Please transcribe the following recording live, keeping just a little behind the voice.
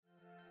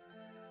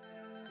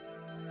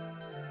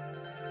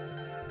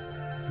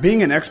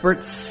Being an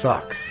expert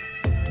sucks.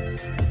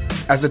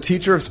 As a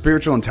teacher of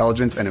spiritual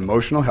intelligence and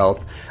emotional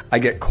health, I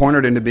get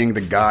cornered into being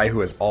the guy who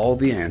has all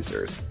the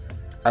answers.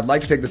 I'd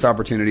like to take this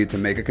opportunity to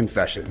make a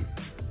confession.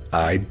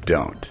 I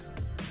don't.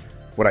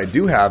 What I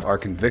do have are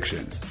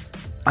convictions.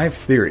 I have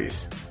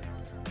theories.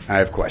 I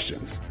have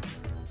questions.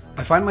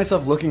 I find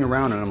myself looking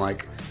around and I'm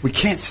like, we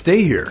can't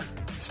stay here.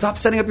 Stop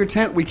setting up your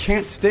tent. We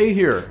can't stay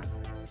here.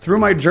 Through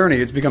my journey,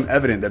 it's become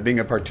evident that being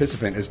a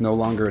participant is no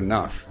longer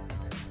enough.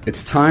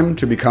 It's time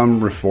to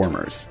become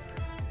reformers.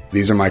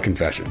 These are my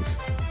confessions.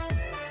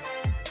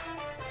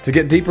 To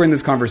get deeper in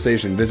this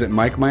conversation, visit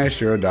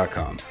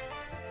MikeMiyashiro.com.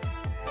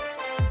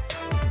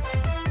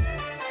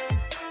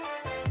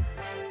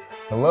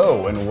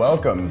 Hello and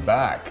welcome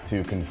back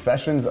to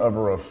Confessions of a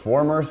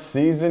Reformer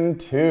Season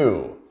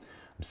 2.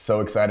 I'm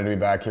so excited to be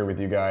back here with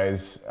you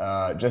guys.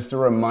 Just a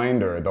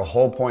reminder, the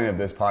whole point of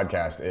this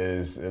podcast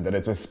is that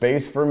it's a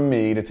space for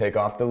me to take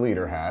off the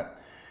leader hat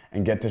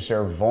and get to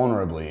share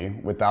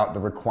vulnerably without the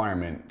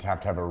requirement to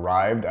have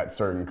arrived at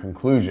certain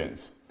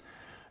conclusions.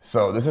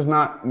 So this is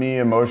not me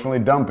emotionally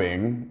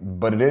dumping,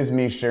 but it is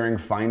me sharing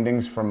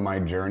findings from my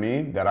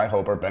journey that I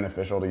hope are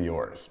beneficial to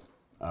yours.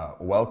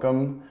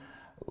 Welcome.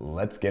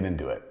 Let's get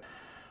into it.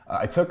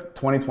 I took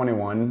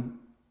 2021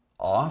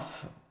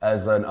 off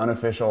as an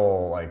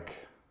unofficial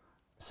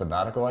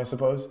sabbatical, I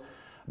suppose,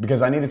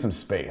 because I needed some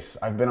space.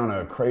 I've been on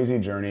a crazy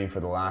journey for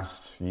the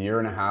last year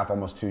and a half,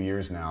 almost 2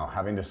 years now,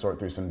 having to sort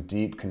through some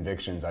deep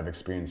convictions I've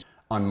experienced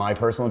on my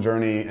personal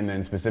journey, and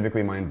then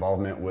specifically my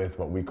involvement with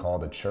what we call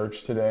the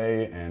church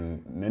today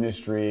and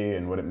ministry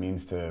and what it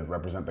means to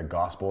represent the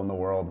gospel in the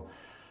world.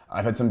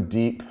 I've had some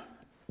deep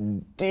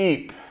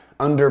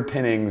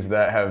underpinnings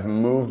that have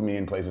moved me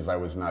in places I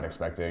was not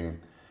expecting.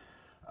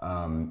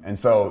 And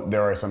so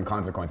there are some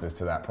consequences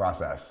to that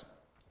process.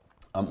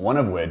 One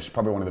of which,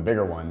 probably one of the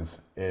bigger ones,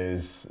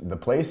 is the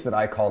place that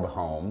I called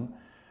home,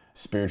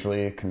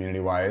 spiritually,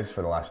 community-wise,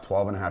 for the last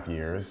 12 and a half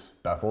years,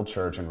 Bethel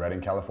Church in Redding,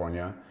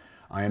 California.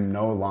 I am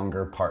no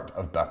longer part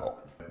of Bethel.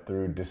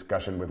 Through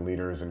discussion with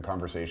leaders and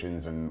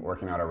conversations and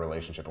working out our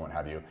relationship and what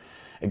have you,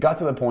 it got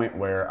to the point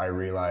where I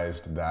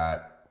realized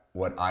that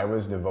what I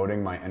was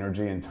devoting my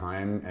energy and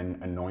time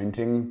and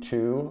anointing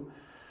to,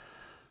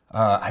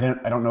 I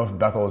don't know if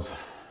Bethel's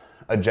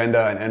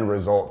agenda and end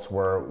results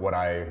were what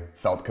I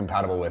felt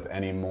compatible with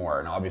anymore.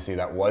 And obviously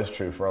that was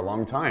true for a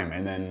long time.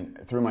 And then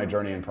through my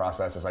journey and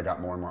process, as I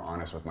got more and more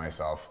honest with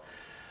myself,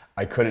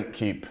 I couldn't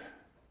keep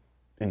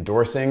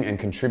endorsing and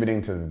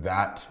contributing to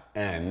that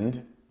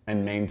end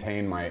and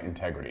maintain my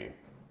integrity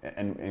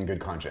and good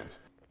conscience.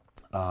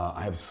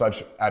 I have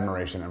such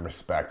admiration and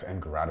respect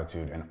and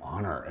gratitude and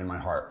honor in my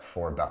heart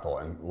for Bethel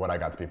and what I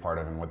got to be part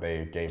of and what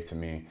they gave to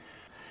me.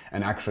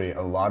 And actually,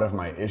 a lot of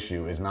my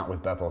issue is not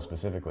with Bethel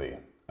specifically.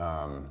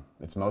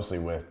 It's mostly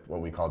with what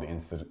we call the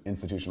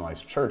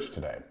institutionalized church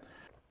today.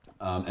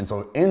 And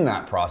so in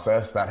that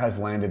process, that has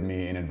landed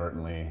me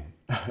inadvertently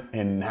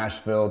in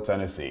Nashville,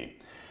 Tennessee.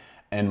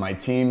 And my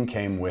team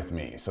came with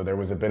me. So there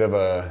was a bit of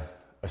a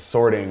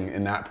sorting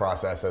in that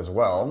process as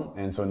well.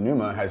 And so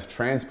Numa has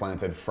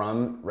transplanted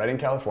from Redding,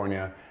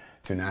 California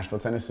to Nashville,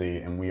 Tennessee.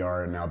 And we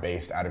are now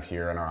based out of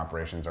here and our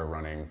operations are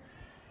running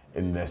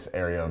in this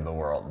area of the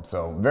world.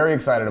 So very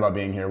excited about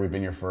being here. We've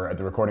been here at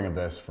the recording of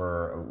this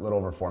for a little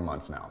over 4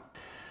 months now.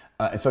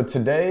 So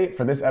today,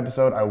 for this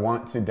episode, I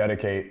want to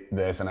dedicate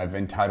this, and I've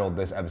entitled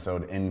this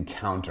episode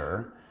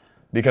Encounter,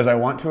 because I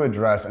want to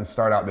address and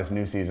start out this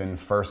new season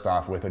first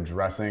off with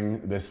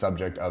addressing this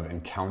subject of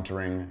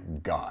encountering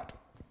God.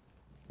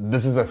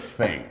 This is a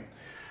thing.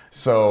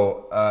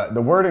 So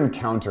the word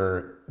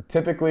encounter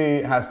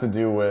typically has to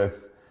do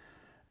with,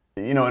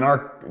 in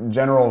our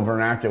general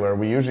vernacular,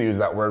 we usually use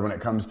that word when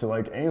it comes to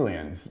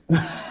aliens,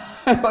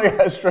 like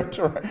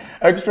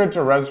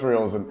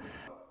extraterrestrials. And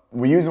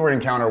we use the word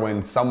encounter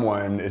when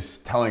someone is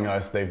telling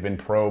us they've been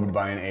probed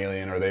by an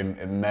alien or they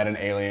met an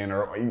alien,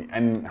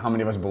 and how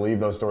many of us believe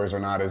those stories or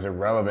not is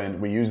irrelevant.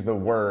 We use the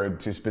word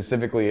to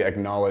specifically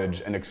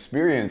acknowledge an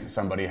experience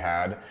somebody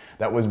had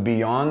that was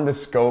beyond the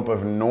scope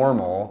of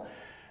normal,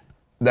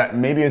 that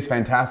maybe is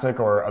fantastic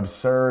or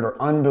absurd or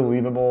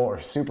unbelievable or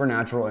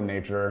supernatural in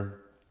nature.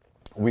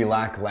 We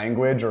lack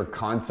language or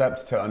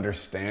concept to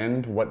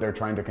understand what they're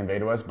trying to convey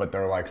to us, but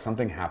they're like,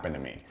 something happened to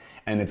me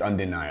and it's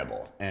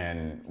undeniable.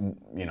 And,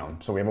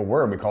 so we have a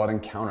word, we call it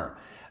encounter.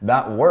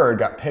 That word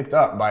got picked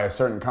up by a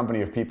certain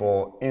company of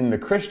people in the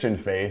Christian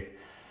faith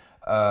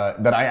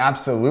that I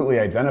absolutely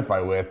identify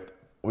with.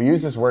 We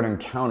use this word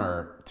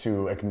encounter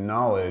to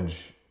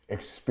acknowledge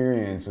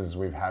experiences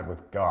we've had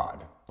with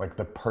God, like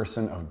the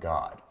person of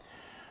God.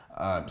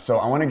 So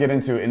I want to get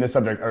into, in this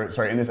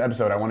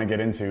episode, I want to get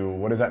into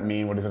what does that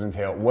mean? What does it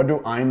entail? What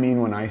do I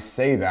mean when I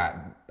say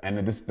that?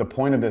 And the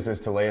point of this is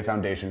to lay a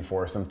foundation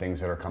for some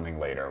things that are coming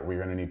later. We're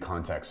going to need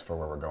context for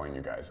where we're going,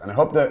 you guys. And I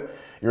hope that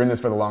you're in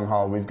this for the long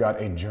haul. We've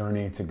got a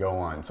journey to go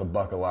on, so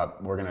buckle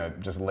up. We're going to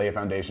just lay a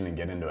foundation and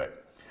get into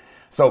it.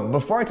 So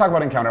before I talk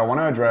about encounter, I want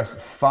to address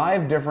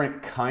 5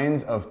 different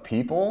kinds of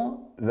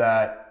people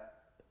that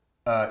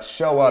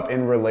show up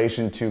in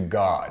relation to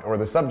God or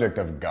the subject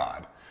of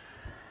God.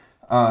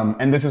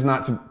 And this is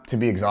not to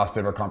be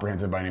exhaustive or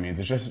comprehensive by any means.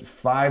 It's just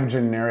 5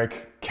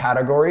 generic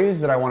categories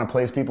that I want to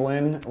place people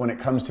in when it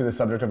comes to the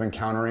subject of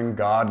encountering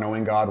God,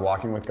 knowing God,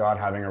 walking with God,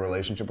 having a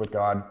relationship with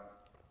God.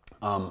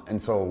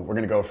 And so we're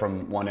going to go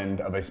from one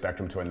end of a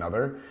spectrum to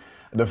another.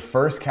 The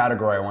first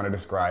category I want to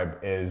describe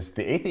is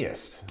the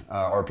atheist,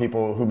 or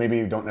people who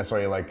maybe don't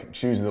necessarily like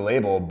choose the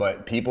label,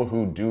 but people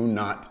who do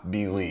not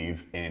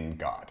believe in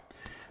God.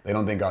 They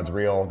don't think God's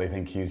real. They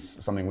think he's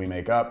something we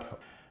make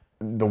up.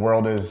 The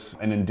world is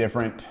an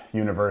indifferent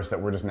universe that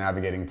we're just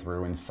navigating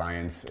through, and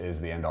science is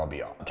the end all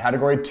be all.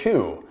 Category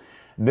 2,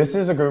 this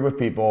is a group of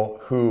people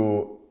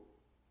who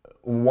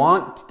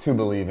want to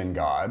believe in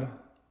God,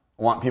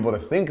 want people to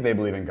think they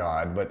believe in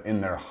God, but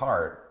in their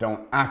heart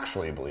don't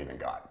actually believe in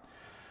God.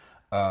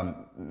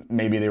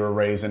 Maybe they were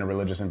raised in a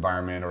religious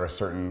environment or a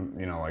certain,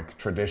 like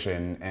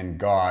tradition, and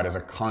God as a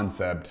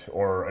concept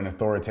or an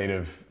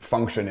authoritative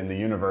function in the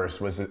universe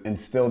was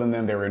instilled in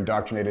them. They were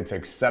indoctrinated to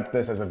accept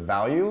this as a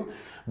value,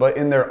 but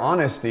in their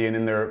honesty and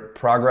in their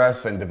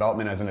progress and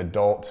development as an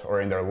adult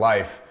or in their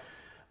life,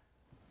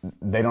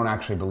 they don't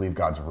actually believe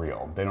God's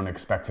real. They don't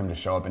expect him to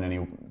show up in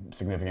any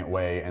significant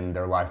way, and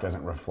their life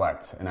doesn't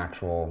reflect an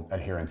actual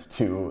adherence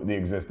to the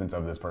existence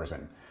of this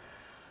person.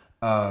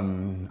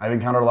 I've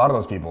encountered a lot of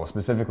those people,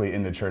 specifically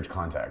in the church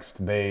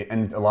context.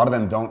 And a lot of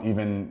them don't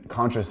even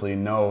consciously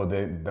know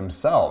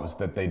themselves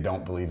that they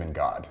don't believe in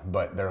God.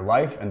 But their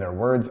life and their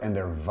words and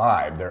their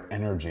vibe, their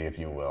energy, if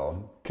you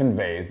will,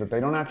 conveys that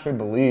they don't actually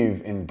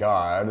believe in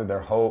God.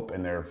 Their hope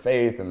and their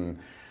faith and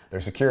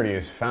their security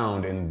is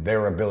found in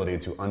their ability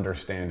to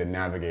understand and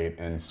navigate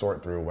and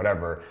sort through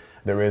whatever.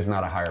 There is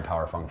not a higher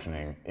power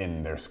functioning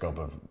in their scope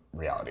of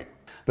reality.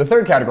 The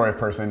third category of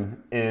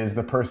person is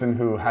the person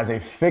who has a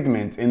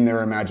figment in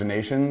their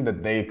imagination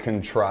that they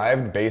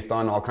contrived based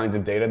on all kinds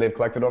of data they've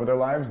collected over their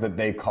lives that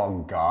they call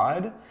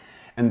God.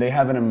 And they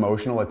have an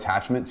emotional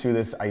attachment to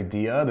this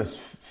idea, this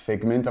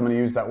figment, I'm going to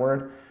use that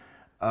word.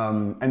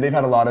 And they've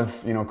had a lot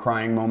of,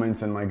 crying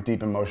moments and like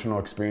deep emotional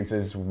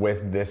experiences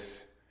with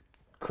this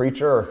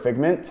creature or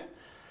figment.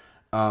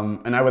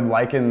 And I would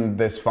liken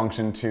this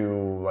function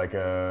to like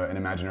an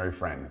imaginary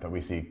friend that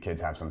we see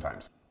kids have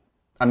sometimes.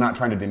 I'm not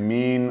trying to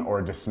demean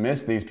or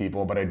dismiss these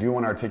people, but I do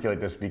want to articulate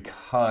this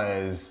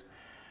because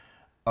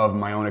of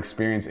my own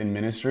experience in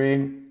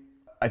ministry.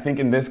 I think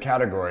in this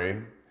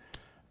category,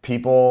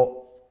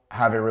 people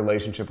have a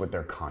relationship with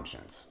their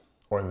conscience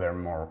or their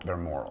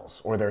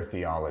morals or their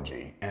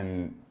theology,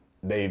 and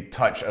they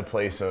touch a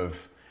place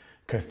of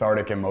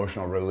cathartic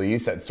emotional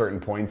release at certain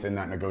points in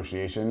that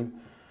negotiation,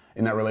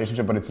 in that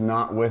relationship, but it's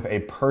not with a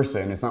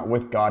person, it's not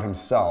with God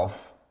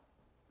himself,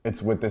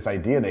 it's with this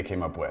idea they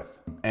came up with.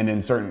 And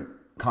in certain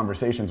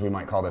conversations, we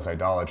might call this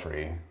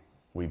idolatry.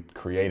 We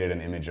created an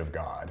image of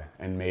God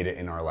and made it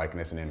in our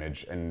likeness and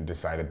image and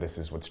decided this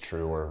is what's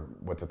true or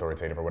what's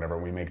authoritative or whatever.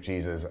 We make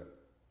Jesus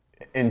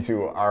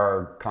into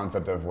our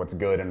concept of what's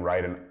good and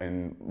right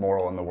and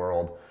moral in the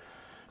world.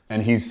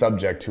 And he's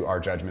subject to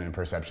our judgment and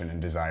perception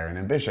and desire and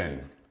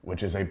ambition,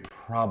 which is a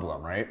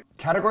problem, right?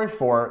 Category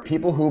 4,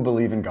 people who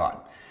believe in God.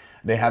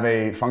 They have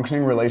a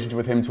functioning relationship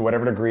with him to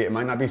whatever degree. It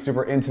might not be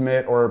super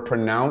intimate or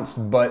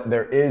pronounced, but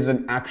there is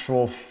an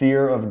actual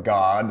fear of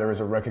God. There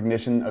is a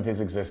recognition of his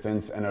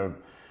existence and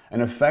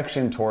an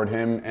affection toward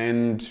him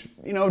and,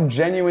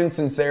 genuine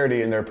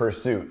sincerity in their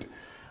pursuit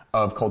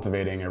of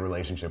cultivating a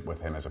relationship with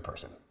him as a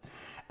person.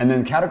 And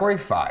then category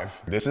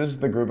 5, this is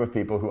the group of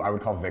people who I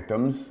would call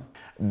victims.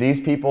 These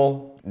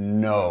people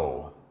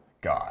know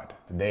God.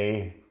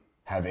 They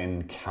have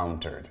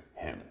encountered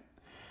him.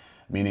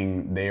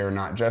 Meaning they are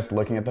not just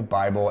looking at the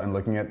Bible and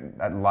looking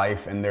at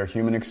life and their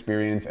human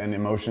experience and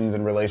emotions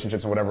and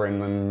relationships and whatever,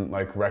 and then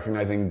like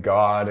recognizing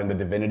God and the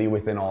divinity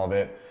within all of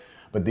it.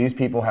 But these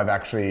people have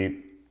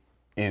actually,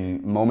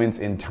 in moments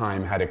in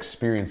time, had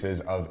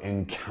experiences of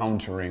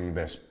encountering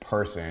this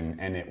person,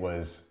 and it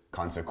was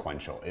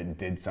consequential. It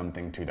did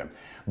something to them.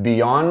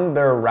 Beyond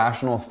their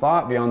rational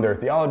thought, beyond their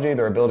theology,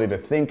 their ability to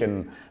think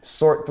and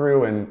sort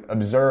through and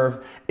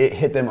observe, it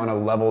hit them on a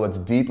level that's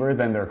deeper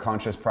than their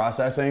conscious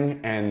processing,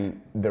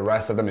 and the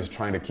rest of them is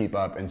trying to keep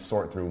up and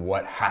sort through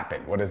what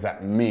happened. What does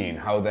that mean?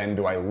 How then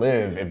do I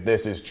live if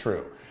this is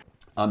true?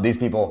 These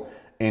people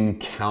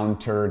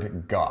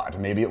encountered God.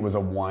 Maybe it was a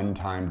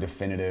one-time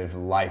definitive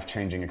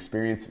life-changing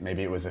experience.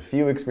 Maybe it was a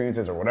few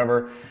experiences or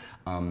whatever.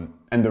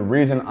 And the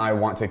reason I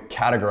want to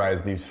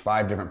categorize these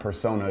 5 different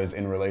personas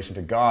in relation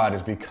to God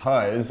is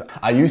because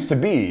I used to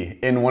be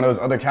in one of those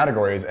other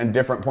categories at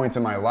different points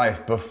in my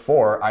life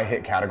before I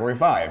hit category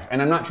 5.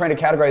 And I'm not trying to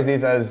categorize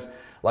these as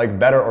like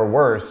better or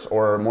worse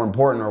or more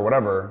important or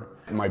whatever.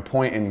 My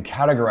point in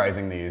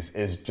categorizing these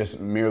is just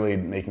merely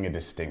making a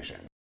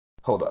distinction.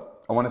 Hold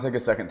up. I want to take a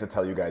second to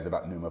tell you guys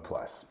about Pneuma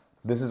Plus.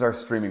 This is our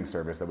streaming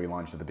service that we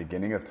launched at the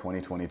beginning of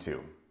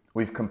 2022.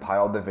 We've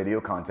compiled the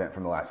video content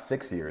from the last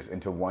 6 years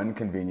into one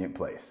convenient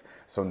place.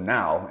 So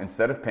now,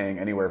 instead of paying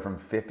anywhere from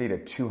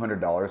 $50 to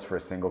 $200 for a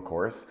single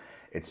course,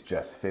 it's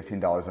just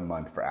 $15 a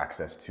month for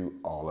access to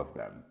all of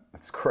them.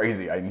 It's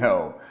crazy, I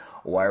know.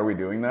 Why are we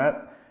doing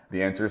that?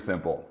 The answer is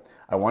simple.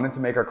 I wanted to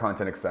make our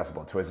content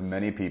accessible to as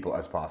many people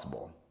as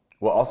possible.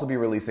 We'll also be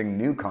releasing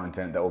new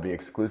content that will be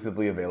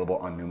exclusively available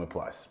on Numa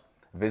Plus.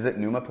 Visit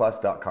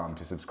numaplus.com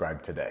to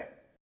subscribe today.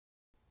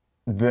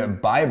 The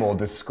Bible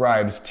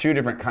describes two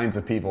different kinds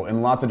of people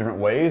in lots of different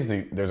ways.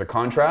 There's a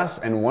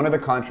contrast, and one of the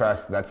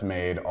contrasts that's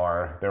made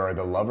there are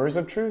the lovers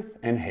of truth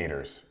and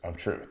haters of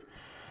truth.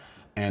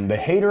 And the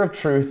hater of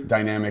truth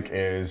dynamic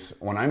is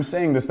when I'm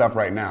saying this stuff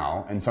right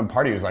now, and some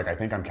party is like, I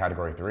think I'm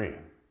category 3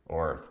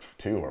 or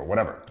 2 or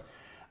whatever.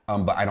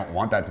 But I don't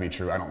want that to be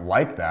true. I don't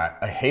like that.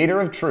 A hater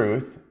of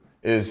truth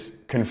is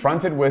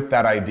confronted with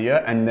that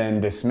idea and then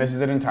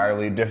dismisses it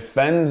entirely,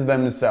 defends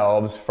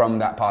themselves from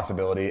that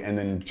possibility, and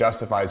then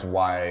justifies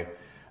why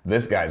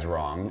this guy's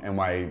wrong and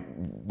why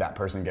that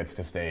person gets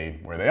to stay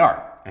where they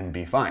are and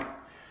be fine.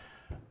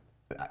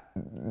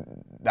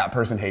 That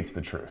person hates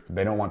the truth.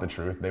 They don't want the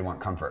truth. They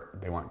want comfort.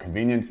 They want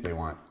convenience. They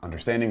want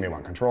understanding. They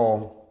want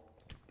control.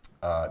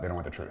 They don't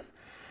want the truth.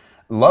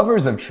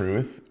 Lovers of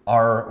truth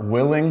are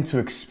willing to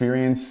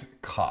experience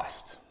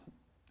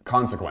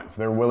consequence.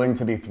 They're willing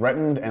to be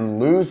threatened and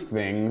lose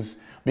things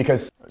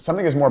because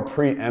something is more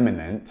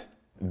preeminent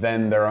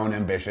than their own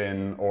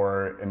ambition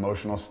or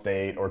emotional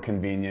state or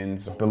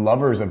convenience. The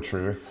lovers of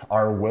truth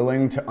are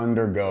willing to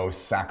undergo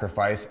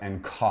sacrifice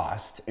and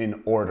cost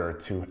in order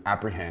to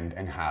apprehend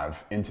and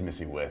have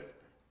intimacy with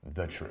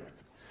the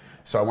truth.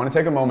 So I want to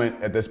take a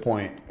moment at this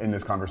point in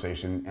this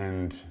conversation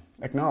and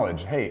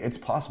acknowledge, hey, it's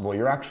possible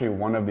you're actually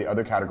one of the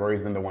other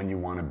categories than the one you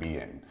want to be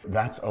in.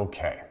 That's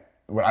okay.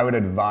 What I would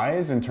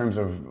advise in terms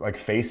of like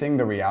facing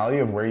the reality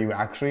of where you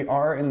actually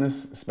are in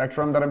this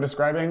spectrum that I'm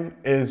describing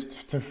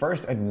is to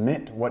first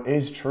admit what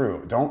is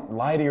true. Don't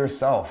lie to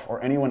yourself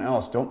or anyone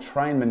else. Don't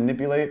try and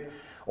manipulate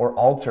or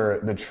alter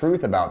the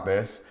truth about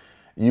this.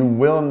 You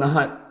will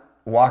not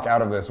walk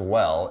out of this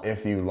well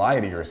if you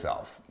lie to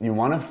yourself. You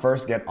want to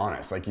first get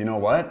honest. Like, you know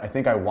what? I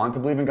think I want to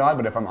believe in God,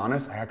 but if I'm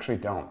honest, I actually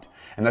don't.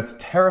 And that's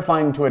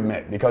terrifying to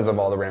admit because of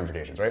all the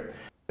ramifications, right?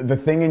 The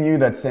thing in you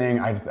that's saying,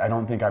 I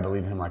don't think I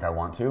believe in him like I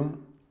want to,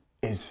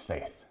 is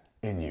faith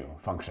in you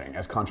functioning,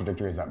 as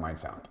contradictory as that might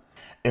sound.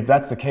 If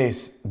that's the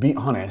case, be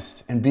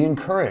honest and be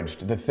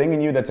encouraged. The thing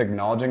in you that's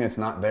acknowledging it's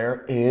not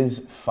there is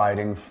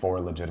fighting for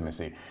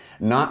legitimacy.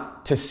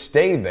 Not to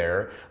stay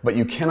there, but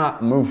you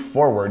cannot move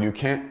forward. You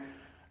can't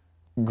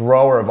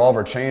grow or evolve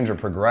or change or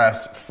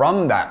progress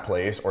from that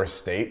place or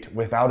state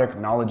without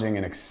acknowledging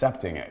and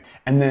accepting it.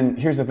 And then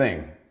here's the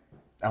thing.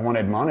 I want to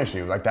admonish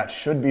you, like that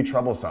should be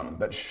troublesome,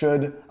 that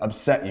should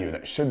upset you,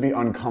 that should be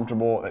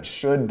uncomfortable, that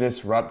should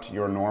disrupt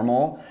your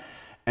normal,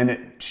 and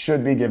it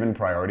should be given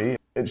priority.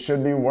 It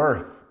should be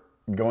worth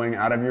going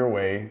out of your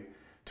way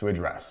to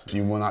address.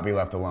 You will not be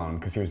left alone,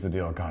 because here's the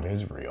deal, God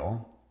is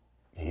real.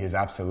 He is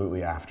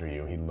absolutely after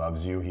you. He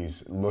loves you.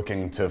 He's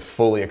looking to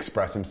fully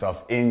express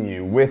himself in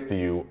you, with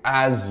you,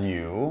 as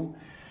you.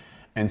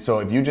 And so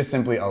if you just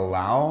simply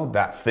allow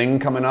that thing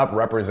coming up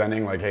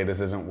representing like, hey,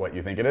 this isn't what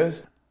you think it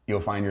is, you'll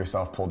find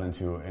yourself pulled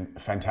into a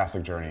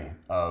fantastic journey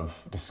of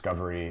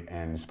discovery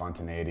and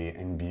spontaneity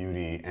and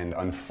beauty and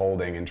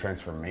unfolding and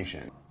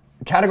transformation.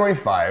 Category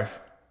 5,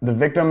 the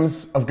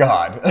victims of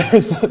God.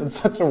 It's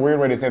such a weird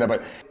way to say that,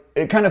 but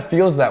it kind of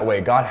feels that way.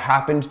 God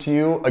happened to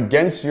you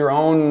against your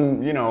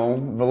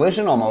own,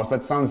 volition almost.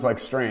 That sounds like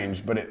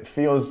strange, but it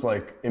feels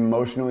like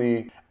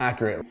emotionally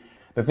accurate.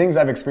 The things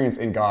I've experienced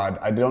in God,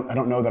 I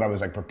don't know that I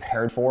was like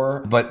prepared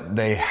for, but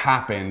they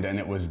happened and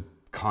it was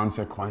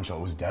consequential.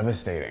 It was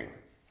devastating.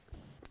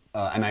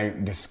 And I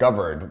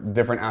discovered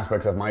different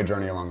aspects of my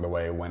journey along the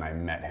way when I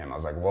met him. I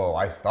was like, whoa,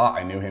 I thought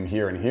I knew him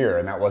here and here,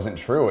 and that wasn't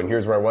true. And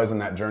here's where I was in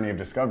that journey of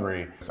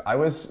discovery. I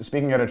was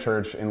speaking at a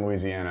church in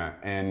Louisiana,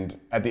 and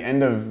at the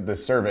end of the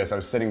service, I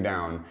was sitting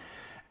down,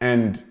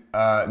 and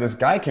this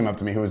guy came up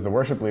to me who was the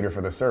worship leader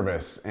for the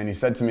service, and he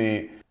said to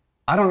me,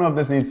 I don't know if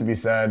this needs to be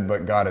said,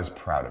 but God is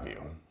proud of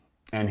you.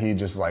 And he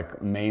just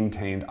like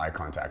maintained eye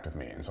contact with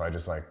me. And so I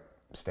just like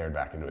stared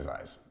back into his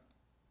eyes.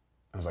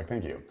 I was like,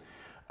 thank you.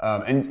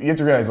 And you have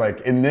to realize,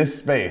 like, in this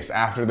space,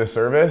 after the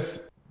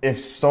service, if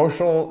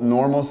social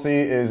normalcy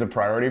is a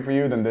priority for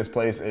you, then this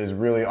place is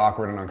really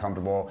awkward and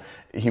uncomfortable.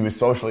 He was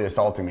socially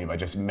assaulting me by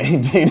just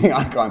maintaining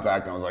eye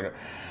contact. And I was like,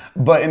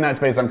 but in that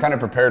space, I'm kind of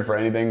prepared for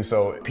anything.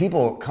 So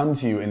people come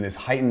to you in this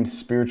heightened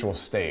spiritual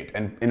state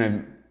and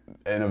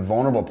in a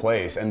vulnerable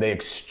place, and they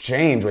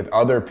exchange with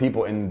other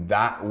people in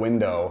that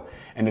window.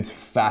 And it's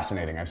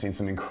fascinating. I've seen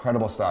some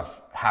incredible stuff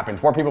happen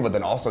for people, but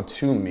then also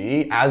to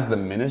me as the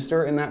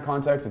minister in that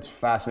context. It's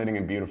fascinating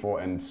and beautiful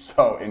and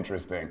so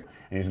interesting.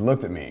 And he's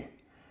looked at me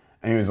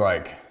and he was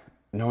like,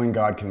 knowing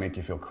God can make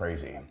you feel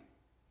crazy.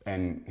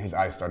 And his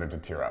eyes started to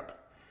tear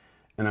up.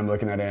 And I'm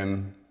looking at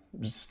him,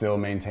 just still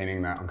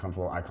maintaining that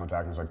uncomfortable eye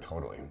contact. And I was like,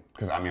 totally.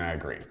 Because I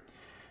agree.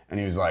 And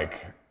he was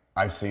like,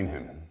 I've seen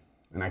him,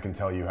 and I can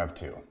tell you have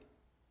too.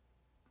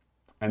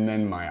 And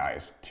then my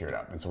eyes teared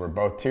up. And so we're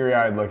both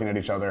teary-eyed looking at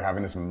each other,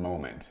 having this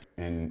moment.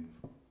 And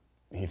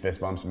he fist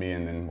bumps me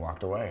and then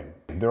walked away.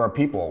 There are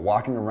people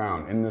walking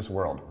around in this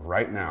world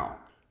right now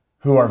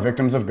who are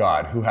victims of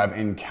God, who have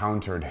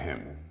encountered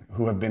him,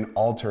 who have been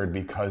altered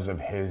because of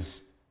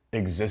his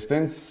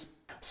existence.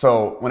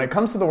 So when it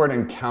comes to the word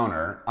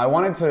encounter, I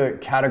wanted to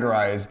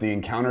categorize the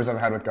encounters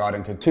I've had with God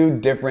into two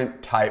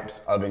different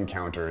types of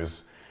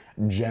encounters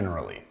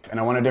generally. And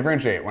I want to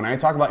differentiate. When I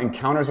talk about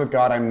encounters with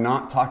God, I'm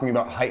not talking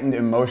about heightened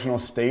emotional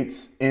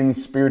states in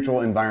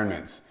spiritual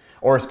environments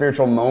or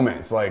spiritual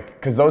moments,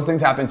 because those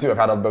things happen too. I've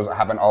had those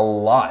happen a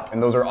lot,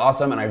 and those are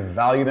awesome, and I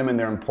value them, and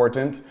they're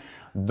important.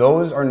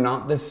 Those are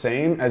not the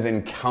same as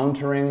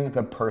encountering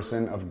the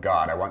person of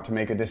God. I want to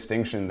make a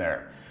distinction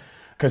there.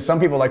 Because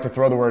some people like to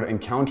throw the word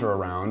encounter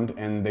around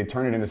and they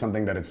turn it into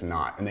something that it's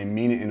not, and they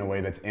mean it in a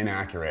way that's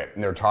inaccurate.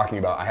 And they're talking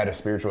about, I had a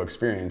spiritual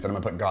experience and I'm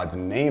gonna put God's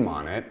name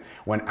on it,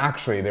 when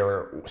actually they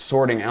were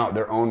sorting out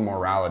their own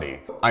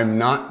morality. I'm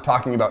not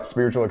talking about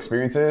spiritual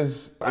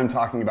experiences, I'm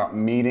talking about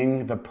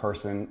meeting the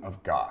person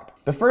of God.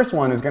 The first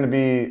one is gonna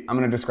be, I'm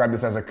gonna describe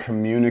this as a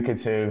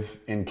communicative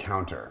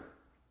encounter.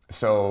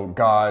 So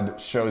God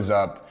shows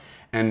up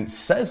and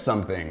says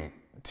something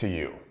to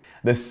you.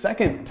 The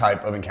second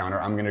type of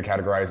encounter I'm going to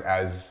categorize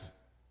as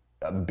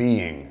a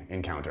being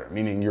encounter,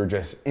 meaning you're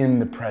just in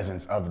the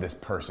presence of this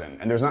person.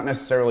 And there's not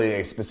necessarily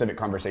a specific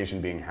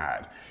conversation being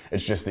had.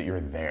 It's just that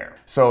you're there.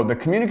 So the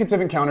communicative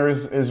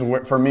encounters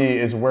for me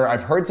is where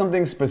I've heard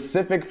something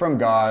specific from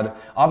God.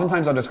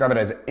 Oftentimes I'll describe it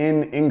as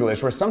in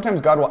English, where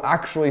sometimes God will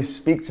actually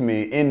speak to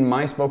me in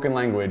my spoken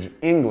language,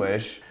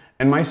 English,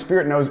 and my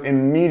spirit knows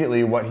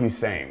immediately what he's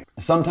saying.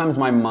 Sometimes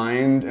my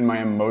mind and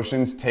my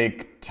emotions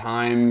take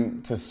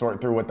time to sort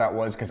through what that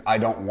was because I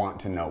don't want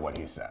to know what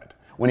he said.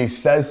 When he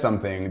says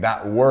something,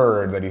 that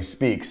word that he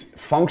speaks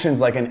functions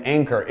like an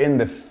anchor in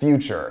the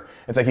future.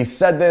 It's like he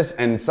said this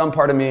and some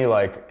part of me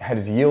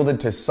has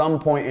yielded to some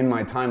point in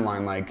my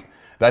timeline,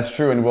 that's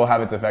true and will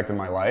have its effect in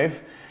my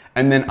life.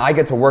 And then I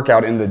get to work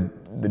out in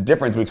the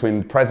difference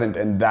between present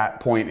and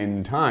that point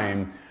in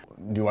time.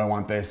 Do I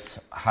want this?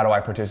 How do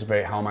I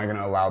participate? How am I going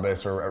to allow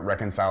this or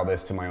reconcile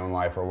this to my own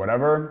life or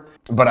whatever?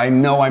 But I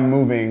know I'm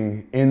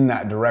moving in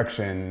that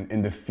direction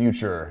in the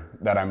future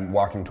that I'm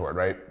walking toward,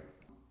 right?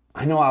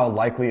 I know I'll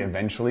likely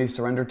eventually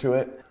surrender to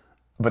it,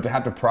 but to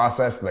have to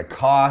process the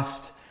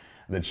cost,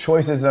 the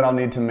choices that I'll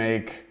need to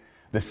make,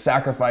 the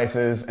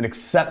sacrifices, and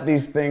accept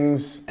these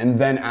things and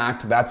then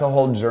act, that's a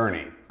whole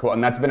journey. Cool,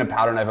 and that's been a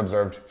pattern I've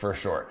observed for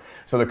sure.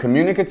 So the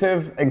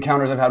communicative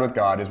encounters I've had with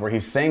God is where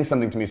he's saying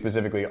something to me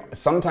specifically.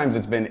 Sometimes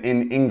it's been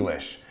in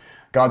English.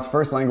 God's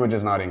first language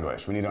is not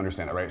English. We need to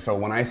understand that, right? So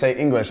when I say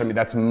English, I mean,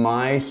 that's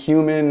my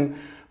human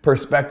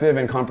perspective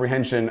and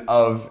comprehension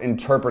of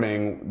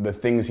interpreting the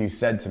things he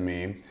said to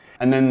me.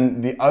 And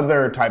then the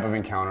other type of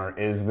encounter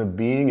is the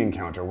being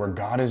encounter, where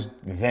God is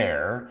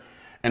there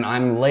and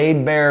I'm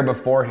laid bare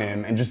before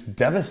him and just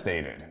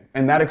devastated.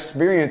 And that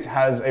experience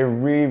has a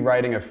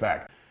rewriting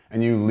effect.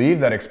 And you leave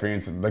that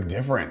experience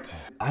different.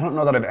 I don't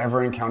know that I've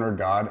ever encountered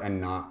God and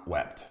not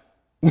wept.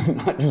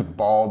 Not just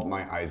bawled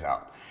my eyes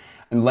out.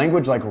 And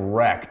language like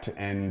wrecked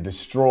and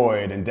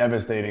destroyed and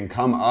devastating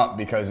come up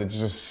because it's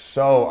just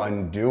so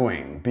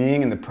undoing.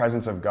 Being in the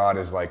presence of God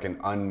is like an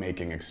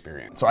unmaking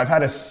experience. So I've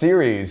had a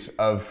series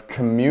of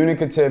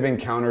communicative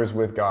encounters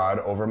with God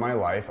over my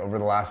life over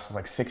the last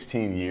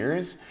 16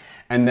 years.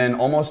 And then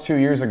almost 2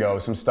 years ago,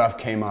 some stuff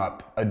came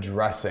up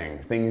addressing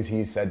things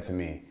he said to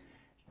me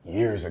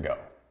years ago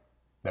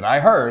that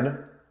I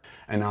heard,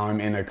 and now I'm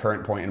in a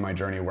current point in my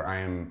journey where I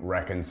am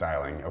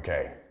reconciling.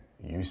 Okay,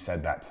 you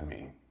said that to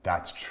me.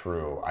 That's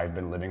true. I've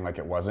been living like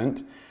it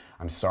wasn't.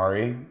 I'm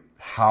sorry.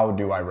 How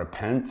do I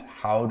repent?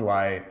 How do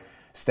I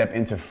step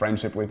into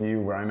friendship with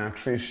you where I'm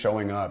actually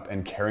showing up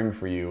and caring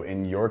for you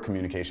in your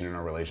communication in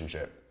our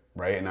relationship,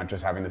 right? And not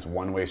just having this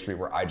one-way street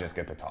where I just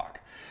get to talk.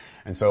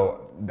 And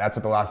so that's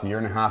what the last year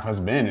and a half has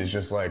been, is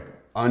just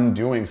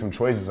undoing some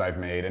choices I've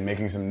made and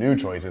making some new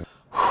choices.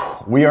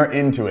 We are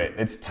into it.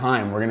 It's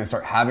time. We're going to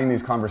start having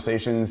these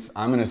conversations.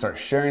 I'm going to start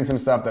sharing some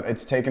stuff that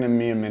it's taken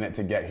me a minute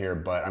to get here,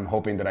 but I'm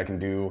hoping that I can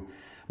do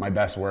my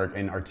best work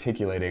in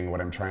articulating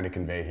what I'm trying to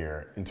convey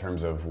here in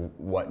terms of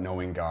what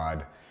knowing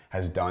God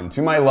has done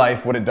to my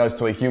life, what it does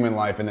to a human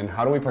life, and then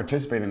how do we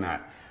participate in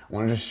that. I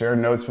want to just share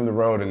notes from the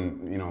road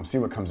and see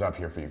what comes up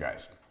here for you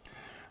guys.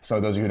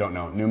 So those of you who don't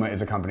know, Pneuma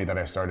is a company that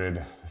I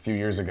started a few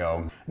years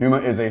ago. Pneuma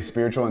is a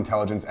spiritual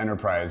intelligence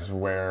enterprise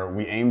where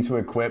we aim to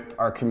equip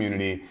our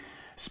community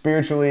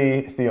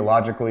spiritually,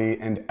 theologically,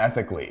 and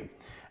ethically.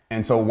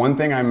 And so one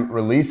thing I'm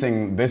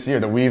releasing this year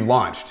that we've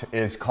launched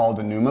is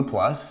called Pneuma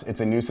Plus.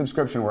 It's a new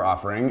subscription we're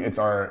offering.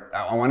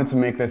 I wanted to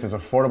make this as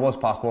affordable as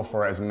possible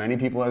for as many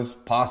people as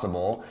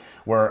possible,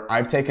 where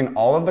I've taken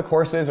all of the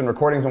courses and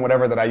recordings and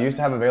whatever that I used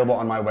to have available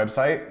on my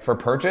website for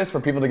purchase for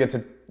people to get to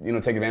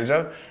take advantage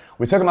of.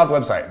 We took them off the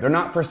website. They're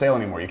not for sale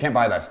anymore. You can't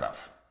buy that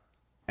stuff.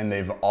 And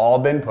they've all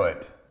been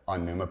put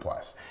on Pneuma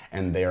Plus.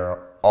 And they're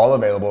all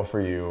available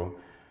for you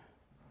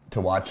to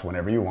watch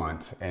whenever you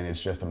want, and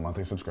it's just a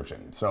monthly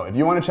subscription. So if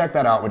you want to check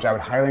that out, which I would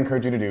highly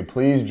encourage you to do,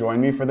 please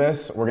join me for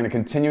this. We're going to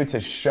continue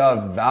to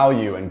shove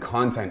value and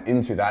content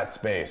into that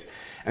space.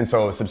 And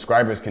so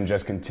subscribers can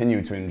just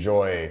continue to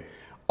enjoy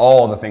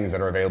all the things that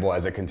are available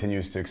as it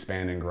continues to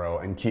expand and grow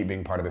and keep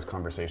being part of this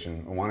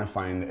conversation. I want to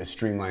find a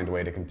streamlined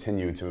way to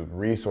continue to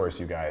resource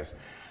you guys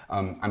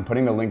I'm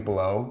putting the link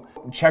below.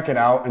 Check it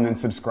out and then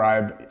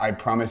subscribe. I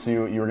promise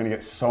you, you're gonna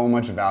get so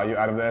much value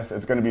out of this.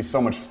 It's gonna be so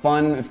much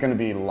fun. It's gonna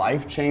be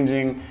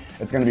life-changing.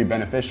 It's gonna be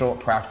beneficial,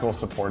 practical,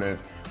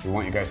 supportive. We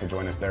want you guys to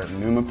join us there at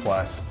Numa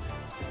Plus.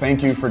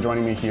 Thank you for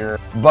joining me here.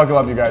 Buckle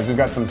up, you guys. We've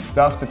got some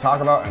stuff to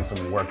talk about and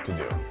some work to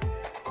do.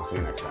 I'll see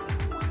you next time.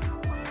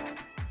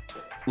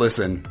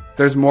 Listen,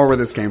 there's more where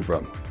this came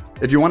from.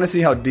 If you want to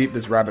see how deep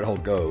this rabbit hole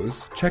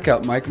goes, check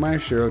out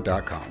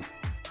MikeMyashiro.com.